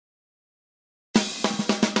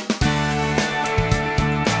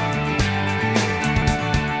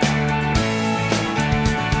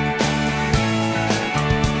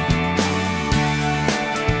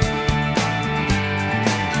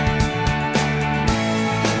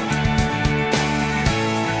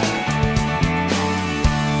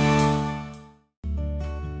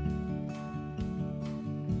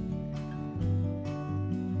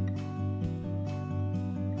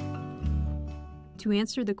To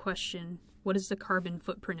answer the question, what is the carbon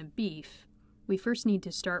footprint of beef, we first need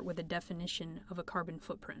to start with a definition of a carbon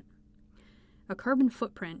footprint. A carbon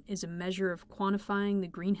footprint is a measure of quantifying the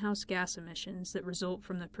greenhouse gas emissions that result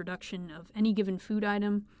from the production of any given food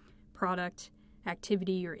item, product,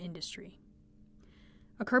 activity, or industry.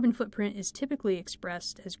 A carbon footprint is typically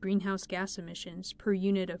expressed as greenhouse gas emissions per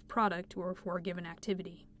unit of product or for a given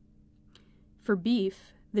activity. For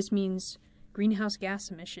beef, this means greenhouse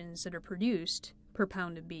gas emissions that are produced per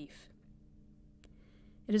pound of beef.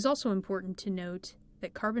 It is also important to note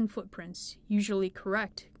that carbon footprints usually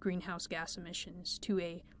correct greenhouse gas emissions to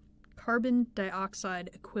a carbon dioxide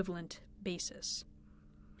equivalent basis.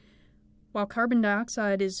 While carbon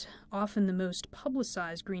dioxide is often the most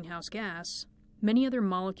publicized greenhouse gas, many other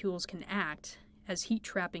molecules can act as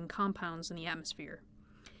heat-trapping compounds in the atmosphere,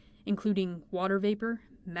 including water vapor,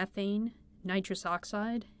 methane, nitrous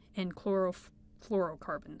oxide, and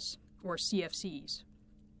chlorofluorocarbons, or CFCs.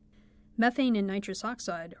 Methane and nitrous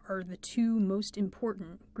oxide are the two most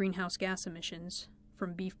important greenhouse gas emissions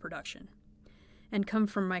from beef production and come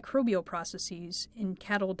from microbial processes in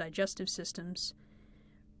cattle digestive systems,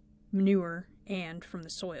 manure, and from the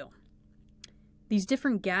soil. These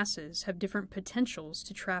different gases have different potentials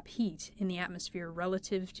to trap heat in the atmosphere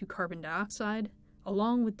relative to carbon dioxide,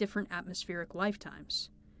 along with different atmospheric lifetimes,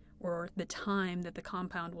 or the time that the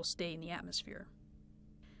compound will stay in the atmosphere.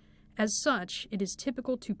 As such, it is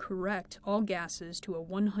typical to correct all gases to a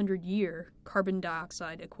 100-year carbon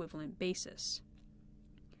dioxide equivalent basis.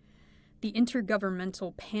 The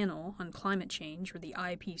Intergovernmental Panel on Climate Change, or the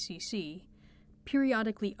IPCC,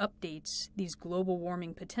 periodically updates these global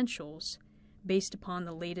warming potentials based upon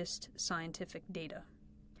the latest scientific data.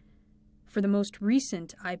 For the most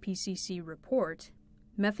recent IPCC report,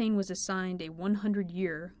 methane was assigned a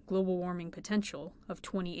 100-year global warming potential of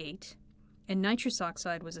 28, and nitrous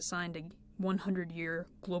oxide was assigned a 100-year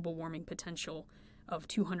global warming potential of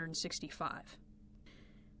 265.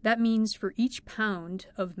 That means for each pound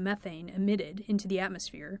of methane emitted into the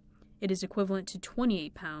atmosphere, it is equivalent to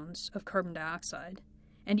 28 pounds of carbon dioxide,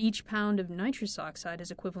 and each pound of nitrous oxide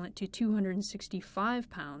is equivalent to 265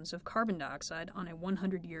 pounds of carbon dioxide on a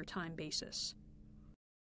 100-year time basis.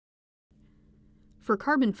 For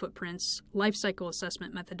carbon footprints, life cycle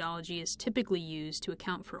assessment methodology is typically used to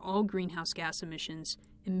account for all greenhouse gas emissions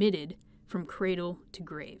emitted from cradle to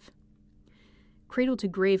grave. Cradle to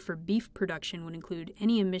grave for beef production would include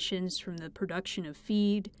any emissions from the production of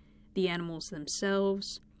feed, the animals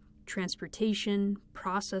themselves, transportation,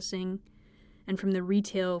 processing, and from the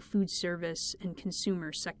retail, food service, and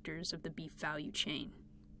consumer sectors of the beef value chain.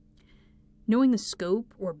 Knowing the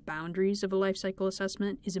scope or boundaries of a life cycle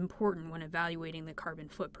assessment is important when evaluating the carbon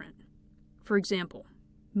footprint. For example,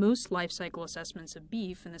 most life cycle assessments of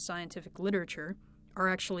beef in the scientific literature are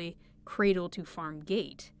actually cradle to farm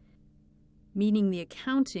gate, meaning the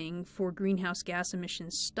accounting for greenhouse gas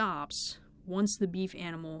emissions stops once the beef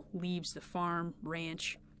animal leaves the farm,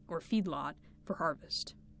 ranch, or feedlot for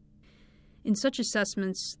harvest. In such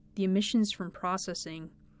assessments, the emissions from processing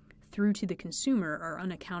through to the consumer are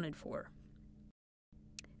unaccounted for.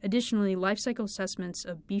 Additionally, life cycle assessments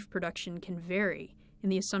of beef production can vary in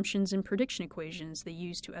the assumptions and prediction equations they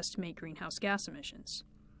use to estimate greenhouse gas emissions.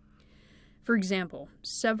 For example,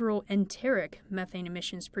 several enteric methane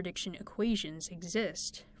emissions prediction equations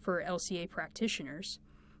exist for LCA practitioners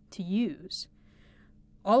to use,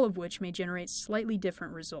 all of which may generate slightly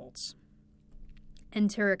different results.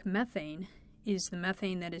 Enteric methane is the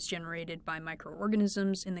methane that is generated by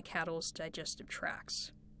microorganisms in the cattle's digestive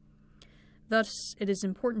tracts. Thus, it is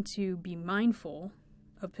important to be mindful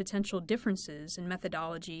of potential differences in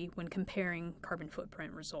methodology when comparing carbon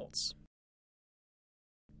footprint results.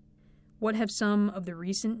 What have some of the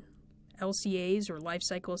recent LCAs or life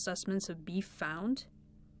cycle assessments of beef found?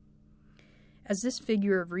 As this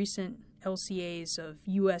figure of recent LCAs of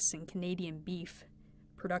U.S. and Canadian beef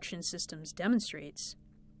production systems demonstrates,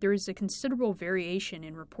 there is a considerable variation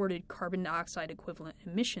in reported carbon dioxide equivalent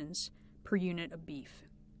emissions per unit of beef.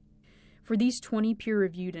 For these 20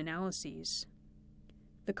 peer-reviewed analyses,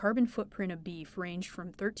 the carbon footprint of beef ranged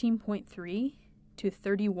from 13.3 to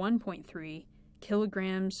 31.3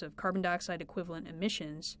 kilograms of carbon dioxide equivalent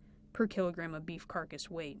emissions per kilogram of beef carcass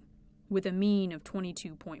weight, with a mean of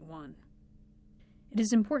 22.1. It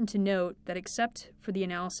is important to note that except for the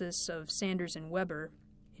analysis of Sanders and Weber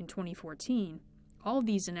in 2014, all of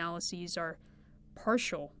these analyses are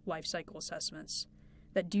partial life cycle assessments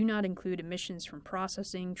that do not include emissions from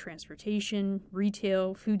processing, transportation,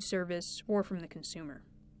 retail, food service, or from the consumer.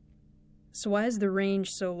 So why is the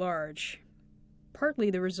range so large?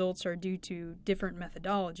 Partly the results are due to different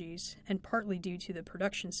methodologies, and partly due to the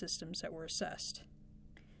production systems that were assessed.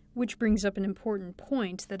 Which brings up an important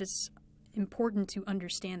point, that it's important to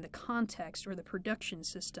understand the context or the production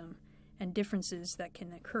system and differences that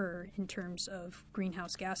can occur in terms of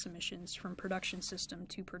greenhouse gas emissions from production system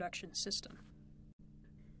to production system.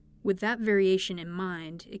 With that variation in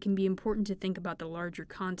mind, it can be important to think about the larger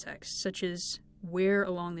context, such as where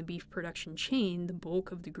along the beef production chain the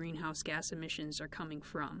bulk of the greenhouse gas emissions are coming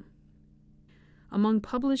from. Among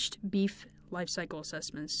published beef life cycle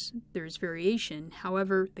assessments, there is variation.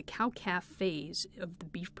 However, the cow-calf phase of the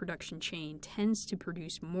beef production chain tends to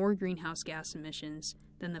produce more greenhouse gas emissions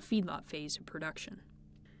than the feedlot phase of production.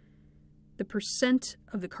 The percent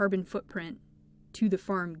of the carbon footprint to the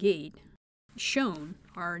farm gate shown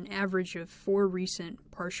are an average of 4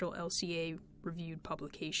 recent partial LCA reviewed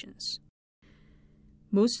publications.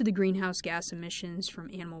 Most of the greenhouse gas emissions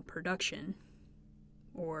from animal production,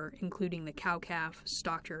 or including the cow-calf,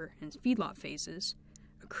 stocker, and feedlot phases,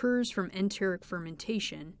 occurs from enteric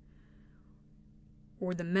fermentation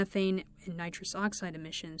or the methane and nitrous oxide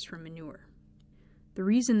emissions from manure. The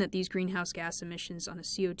reason that these greenhouse gas emissions on a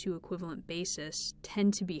CO2 equivalent basis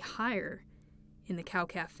tend to be higher in the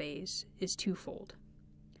cow-calf phase is twofold.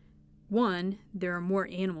 One, there are more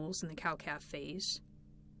animals in the cow-calf phase.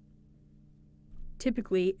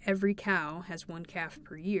 Typically, every cow has 1 calf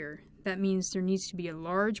per year. That means there needs to be a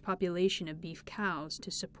large population of beef cows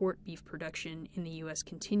to support beef production in the U.S.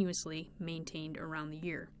 continuously maintained around the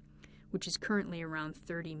year, which is currently around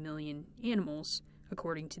 30 million animals,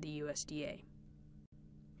 according to the USDA.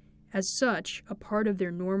 As such, a part of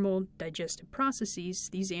their normal digestive processes,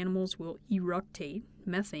 these animals will eructate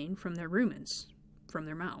methane from their rumens, from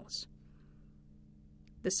their mouths.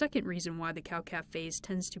 The second reason why the cow-calf phase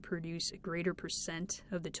tends to produce a greater percent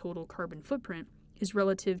of the total carbon footprint is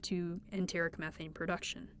relative to enteric methane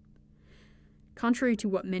production. Contrary to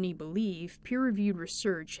what many believe, peer-reviewed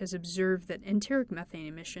research has observed that enteric methane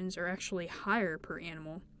emissions are actually higher per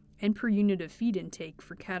animal and per unit of feed intake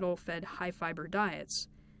for cattle fed high-fiber diets,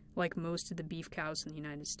 like most of the beef cows in the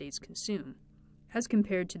United States consume, as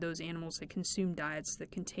compared to those animals that consume diets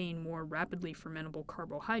that contain more rapidly fermentable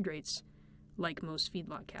carbohydrates, like most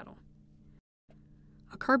feedlot cattle.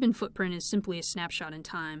 A carbon footprint is simply a snapshot in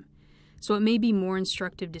time, so it may be more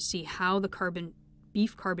instructive to see how the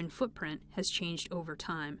beef carbon footprint has changed over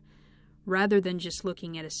time, rather than just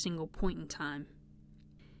looking at a single point in time.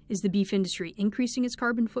 Is the beef industry increasing its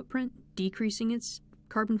carbon footprint, decreasing its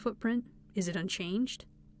carbon footprint? Is it unchanged?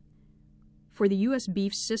 For the U.S.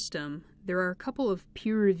 beef system, there are a couple of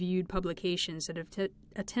peer-reviewed publications that have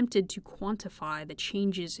attempted to quantify the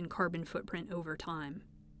changes in carbon footprint over time.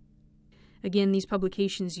 Again, these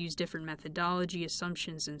publications use different methodology,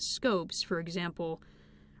 assumptions, and scopes. For example,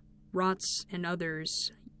 Rotz and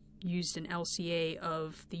others used an LCA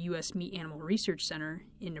of the U.S. Meat Animal Research Center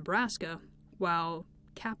in Nebraska, while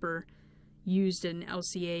Capper used an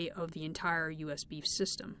LCA of the entire U.S. beef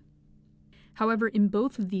system. However, in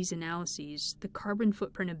both of these analyses, the carbon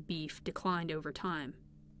footprint of beef declined over time.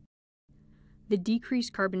 The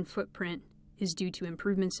decreased carbon footprint is due to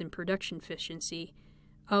improvements in production efficiency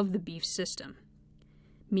of the beef system,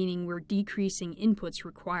 meaning we're decreasing inputs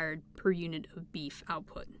required per unit of beef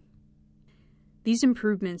output. These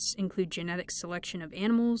improvements include genetic selection of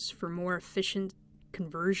animals for more efficient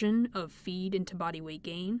conversion of feed into body weight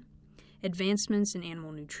gain, advancements in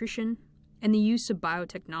animal nutrition, and the use of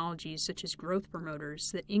biotechnologies such as growth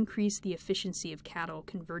promoters that increase the efficiency of cattle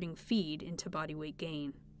converting feed into body weight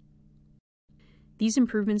gain. These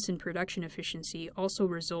improvements in production efficiency also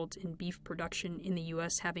result in beef production in the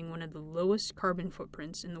U.S. having one of the lowest carbon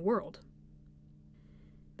footprints in the world.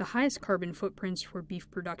 The highest carbon footprints for beef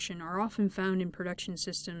production are often found in production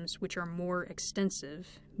systems which are more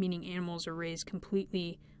extensive, meaning animals are raised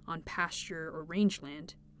completely on pasture or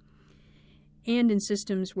rangeland, and in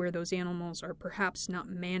systems where those animals are perhaps not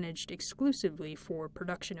managed exclusively for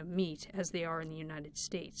production of meat as they are in the United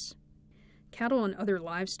States. Cattle and other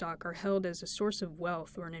livestock are held as a source of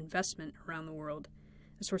wealth or an investment around the world,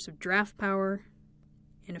 a source of draft power,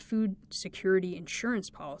 and a food security insurance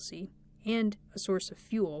policy, and a source of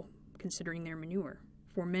fuel, considering their manure,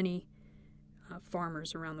 for many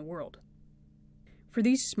farmers around the world. For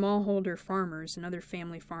these smallholder farmers and other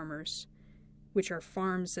family farmers, which are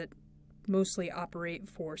farms that mostly operate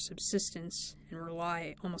for subsistence and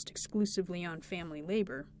rely almost exclusively on family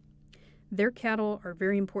labor, their cattle are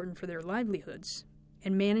very important for their livelihoods,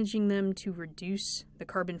 and managing them to reduce the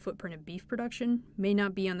carbon footprint of beef production may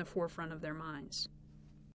not be on the forefront of their minds.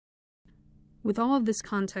 With all of this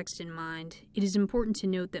context in mind, it is important to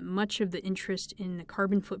note that much of the interest in the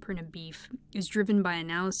carbon footprint of beef is driven by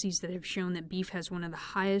analyses that have shown that beef has one of the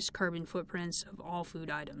highest carbon footprints of all food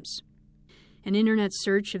items. An internet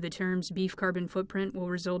search of the terms beef carbon footprint will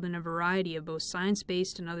result in a variety of both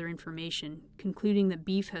science-based and other information, concluding that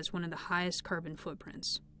beef has one of the highest carbon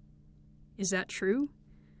footprints. Is that true?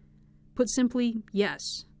 Put simply,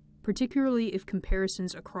 yes, particularly if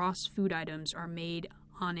comparisons across food items are made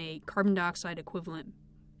on a carbon dioxide equivalent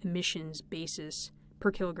emissions basis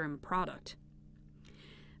per kilogram of product.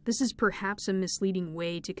 This is perhaps a misleading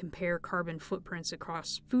way to compare carbon footprints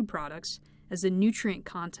across food products, as the nutrient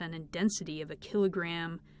content and density of a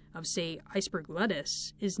kilogram of, say, iceberg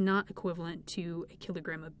lettuce is not equivalent to a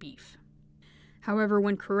kilogram of beef. However,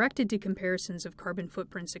 when corrected to comparisons of carbon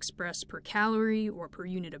footprints expressed per calorie or per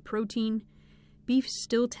unit of protein, beef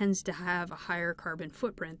still tends to have a higher carbon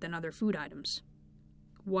footprint than other food items.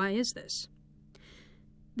 Why is this?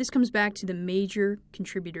 This comes back to the major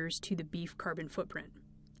contributors to the beef carbon footprint: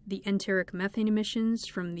 the enteric methane emissions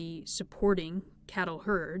from the supporting cattle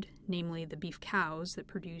herd, namely the beef cows that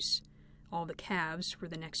produce all the calves for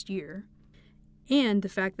the next year, and the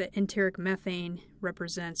fact that enteric methane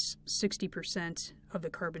represents 60% of the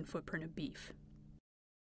carbon footprint of beef.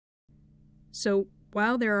 So,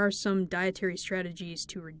 while there are some dietary strategies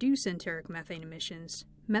to reduce enteric methane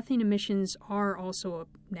emissions are also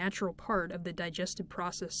a natural part of the digestive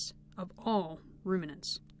process of all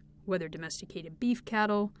ruminants, whether domesticated beef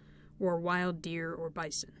cattle or wild deer or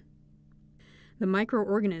bison. The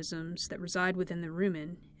microorganisms that reside within the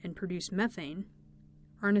rumen and produce methane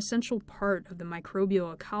are an essential part of the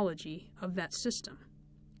microbial ecology of that system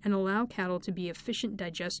and allow cattle to be efficient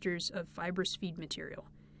digesters of fibrous feed material,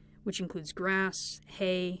 which includes grass,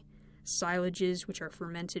 hay, silages, which are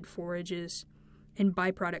fermented forages, and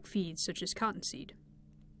byproduct feeds such as cottonseed.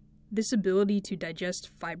 This ability to digest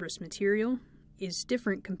fibrous material is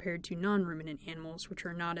different compared to non-ruminant animals, which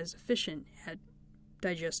are not as efficient at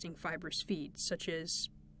digesting fibrous feeds, such as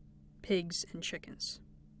pigs and chickens.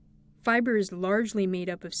 Fiber is largely made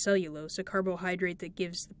up of cellulose, a carbohydrate that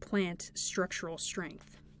gives the plant structural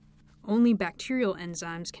strength. Only bacterial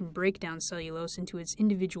enzymes can break down cellulose into its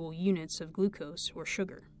individual units of glucose or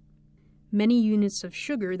sugar. Many units of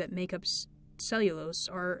sugar that make up cellulose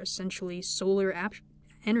are essentially solar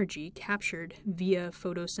energy captured via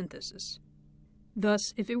photosynthesis.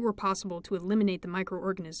 Thus, if it were possible to eliminate the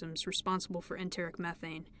microorganisms responsible for enteric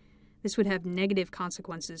methane, this would have negative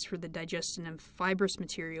consequences for the digestion of fibrous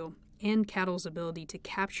material and cattle's ability to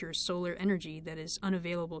capture solar energy that is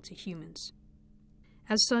unavailable to humans.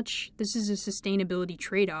 As such, this is a sustainability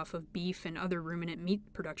trade-off of beef and other ruminant meat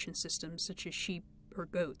production systems such as sheep or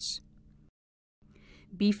goats.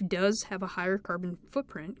 Beef does have a higher carbon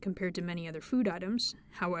footprint compared to many other food items.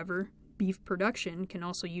 However, beef production can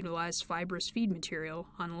also utilize fibrous feed material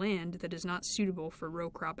on land that is not suitable for row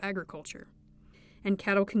crop agriculture. And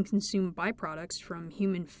cattle can consume byproducts from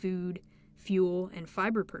human food, fuel, and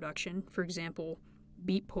fiber production, for example,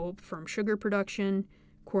 beet pulp from sugar production,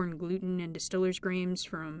 corn gluten and distillers' grains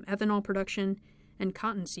from ethanol production, and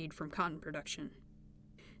cottonseed from cotton production.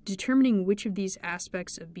 Determining which of these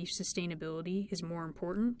aspects of beef sustainability is more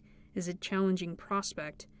important is a challenging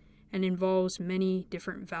prospect and involves many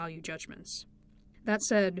different value judgments. That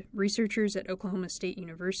said, researchers at Oklahoma State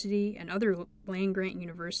University and other land-grant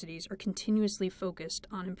universities are continuously focused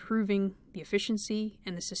on improving the efficiency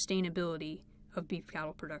and the sustainability of beef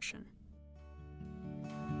cattle production.